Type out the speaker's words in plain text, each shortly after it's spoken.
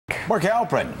Mark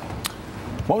Halprin,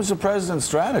 what was the president's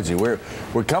strategy? We're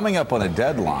coming up on a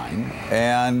deadline,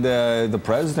 and the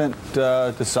president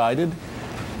decided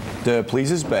to please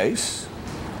his base,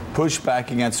 push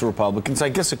back against the Republicans. I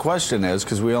guess the question is,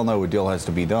 because we all know a deal has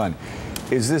to be done,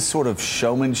 is this sort of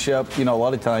showmanship? You know, a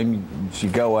lot of times you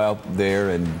go out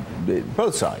there and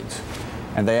both sides,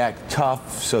 and they act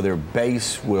tough so their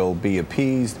base will be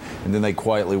appeased, and then they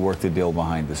quietly work the deal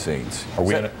behind the scenes. Are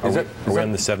we on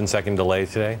the 7-second delay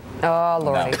today? Oh,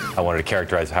 Lordy. No. I wanted to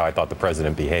characterize how I thought the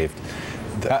president behaved.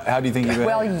 How do you think you behaved?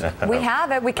 Well, we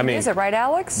have it. We can use it, right,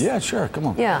 Alex? Yeah, sure. Come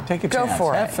on. Yeah. Take a Go chance.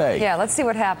 for Have it. faith. Yeah, let's see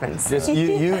what happens. Just, I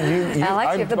like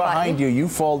I'm you, the behind button. you. You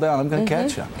fall down. I'm going to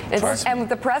catch you. And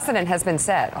the president has been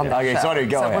set on the Okay, show, sorry,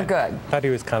 go so ahead. we're good. I thought he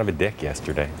was kind of a dick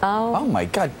yesterday. Oh, my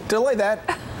God. Delay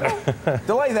that.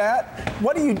 Delay that.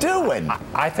 What are you doing?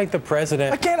 I think the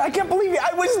president... I can't believe you.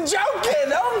 I was joking.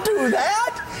 Don't do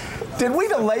that. Did we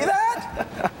delay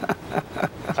that?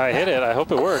 I hit it. I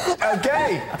hope it works.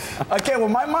 Okay. Okay, well,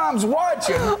 my mom's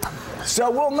watching,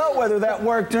 so we'll know whether that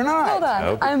worked or not. Hold on. I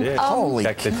hope it did. Holy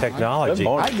Check the technology.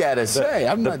 I gotta say,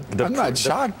 I'm not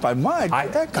shocked by much,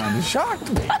 but that kind of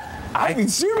shocked me. I mean,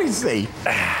 seriously,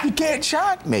 you can't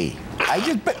shock me.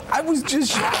 I was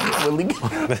just shocked, Willie.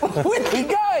 Willie,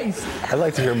 guys. I'd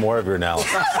like to hear more of your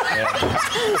analysis.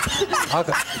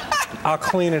 I'll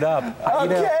clean it up.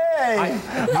 Okay.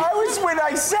 When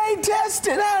I say test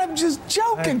it out, I'm just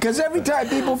joking, because every time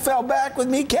people fell back with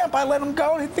me, can't I let them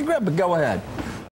go and hit the grip? But go ahead.